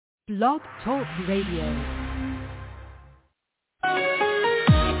Blog Talk Radio.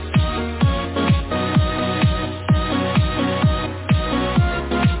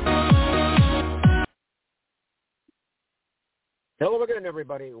 Hello again,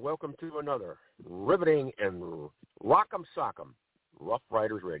 everybody. Welcome to another riveting and rock'em sock'em Rough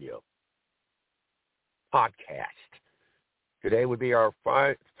Riders Radio podcast. Today would be our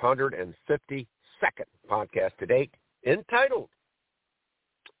 552nd podcast to date, entitled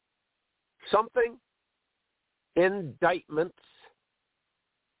Something Indictments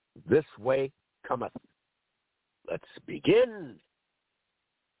This Way Cometh. Let's begin.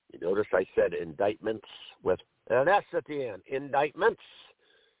 You notice I said indictments with an S at the end. Indictments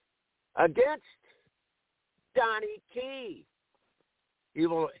against Donnie T. He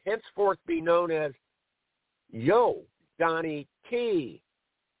will henceforth be known as Yo Donnie T,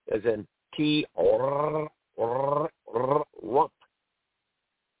 as in T rump.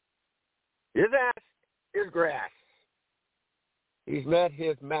 His ass is grass. He's met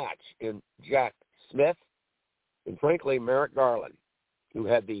his match in Jack Smith and, frankly, Merrick Garland, who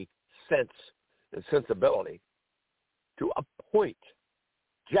had the sense and sensibility to appoint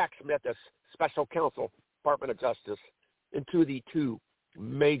Jack Smith as special counsel, Department of Justice, into the two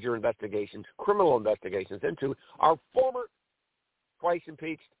major investigations, criminal investigations, into our former, twice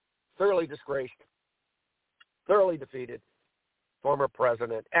impeached, thoroughly disgraced, thoroughly defeated, former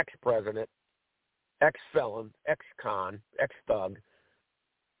president, ex-president, ex-felon, ex-con, ex-thug,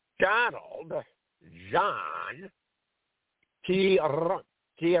 Donald John T. Rump.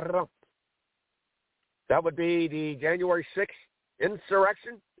 That would be the January 6th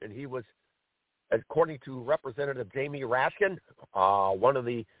insurrection, and he was, according to Representative Jamie Raskin, one of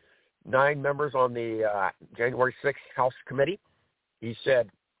the 9 members on the January 6th House Committee. He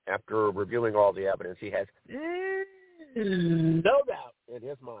said, after reviewing all the evidence, he has no doubt in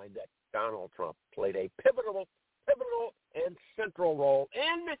his mind that Donald Trump played a pivotal and central role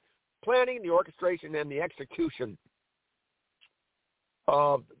in planning the orchestration and the execution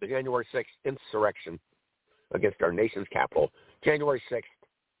of the January 6th insurrection against our nation's capital, January 6th,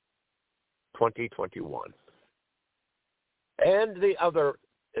 2021. And the other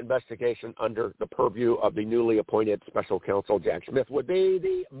investigation under the purview of the newly appointed special counsel, Jack Smith, would be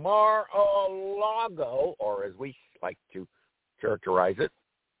the Mar-a-Lago, or as we like to characterize it,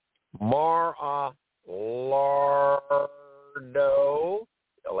 Mar-a-Lardo,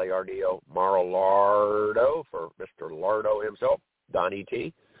 L-A-R-D-O, Mar-a-Lardo, for Mr. Lardo himself, Donnie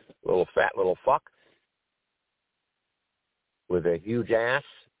T, little fat little fuck with a huge ass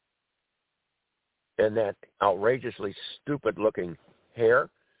and that outrageously stupid-looking hair.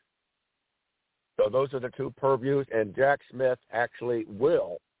 So those are the two purviews, and Jack Smith actually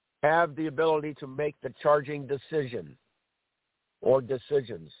will have the ability to make the charging decision or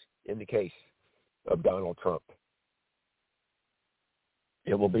decisions in the case of Donald Trump.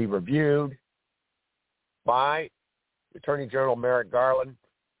 It will be reviewed by Attorney General Merrick Garland,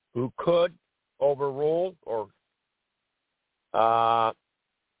 who could overrule or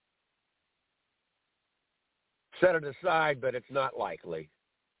set it aside, but it's not likely.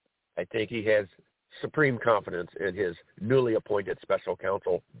 I think he has supreme confidence in his newly appointed special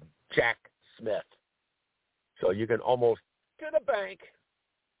counsel, Jack Smith. So you can almost to the bank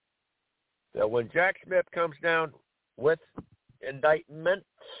that when Jack Smith comes down with indictments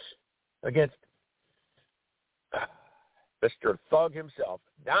against Mr. Thug himself,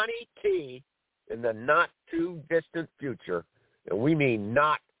 Donnie T, in the not-too-distant future, and we mean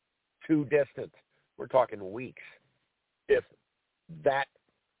not too distant, we're talking weeks, if that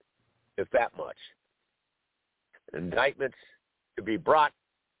much. Indictments to be brought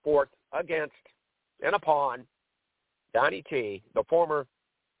forth against and upon Donnie T, the former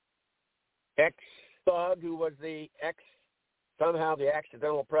ex-thug who was somehow the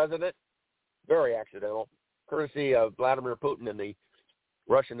accidental president, very accidental, courtesy of Vladimir Putin and the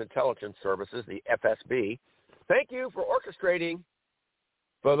Russian intelligence services, the FSB. Thank you for orchestrating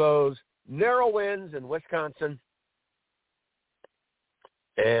for those narrow wins in Wisconsin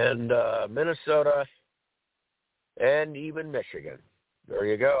and Minnesota and even Michigan. There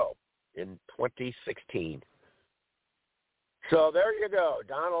you go, in 2016. So there you go.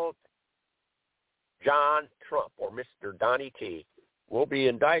 Donald John Trump, or Mr. Donnie T, will be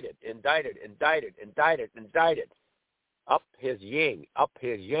indicted. Up his yin, up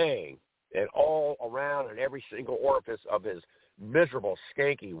his yang, and all around in every single orifice of his miserable,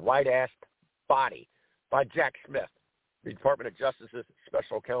 skanky, white-ass body by Jack Smith, the Department of Justice's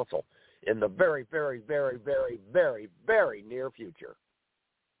special counsel, in the very, very, very, very, very, very near future.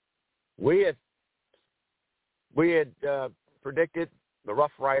 We had predicted the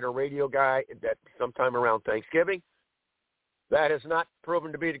Rough Rider radio guy that sometime around Thanksgiving. That has not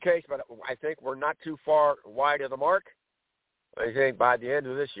proven to be the case, but I think we're not too far wide of the mark. I think by the end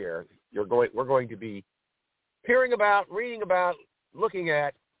of this year, we're going to be hearing about, reading about, looking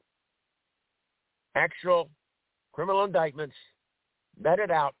at actual criminal indictments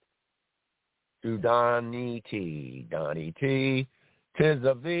vetted out to Donnie T. Donnie T. 'Tis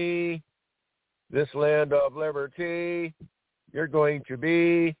of thee, this land of liberty. You're going to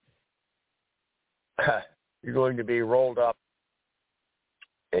be rolled up,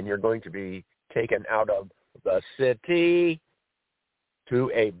 and you're going to be taken out of the city to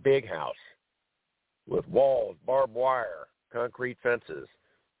a big house with walls, barbed wire, concrete fences,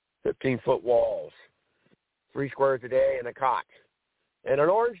 15-foot walls, 3 squares a day, and a cot, and an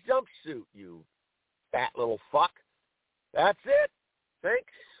orange jumpsuit, you fat little fuck. That's it.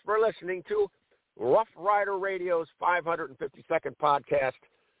 Thanks for listening to Rough Rider Radio's 552nd podcast,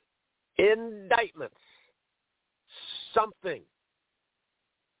 Indictments. Something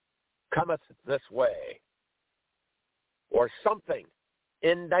cometh this way. Or something,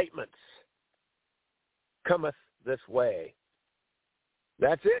 indictments, cometh this way.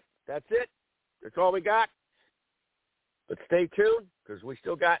 That's it. That's it. That's all we got. But stay tuned, because we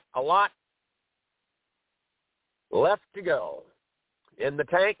still got a lot left to go in the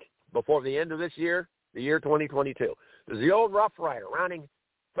tank before the end of this year, the year 2022. This is the old Rough Rider, rounding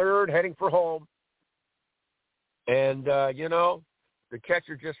third, heading for home. And, the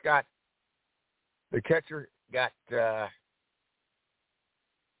catcher got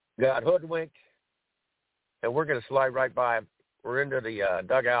hoodwinked, and we're going to slide right by him. We're into the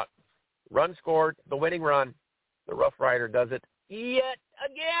dugout. Run scored, the winning run. The Rough Rider does it yet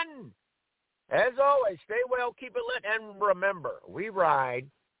again. As always, stay well, keep it lit, and remember, we ride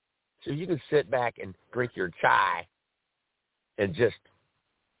so you can sit back and drink your chai and just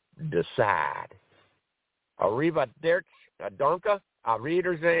decide. Arriva, Dirk, Donka, Auf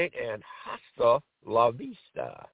Wiedersehen, and hasta la vista.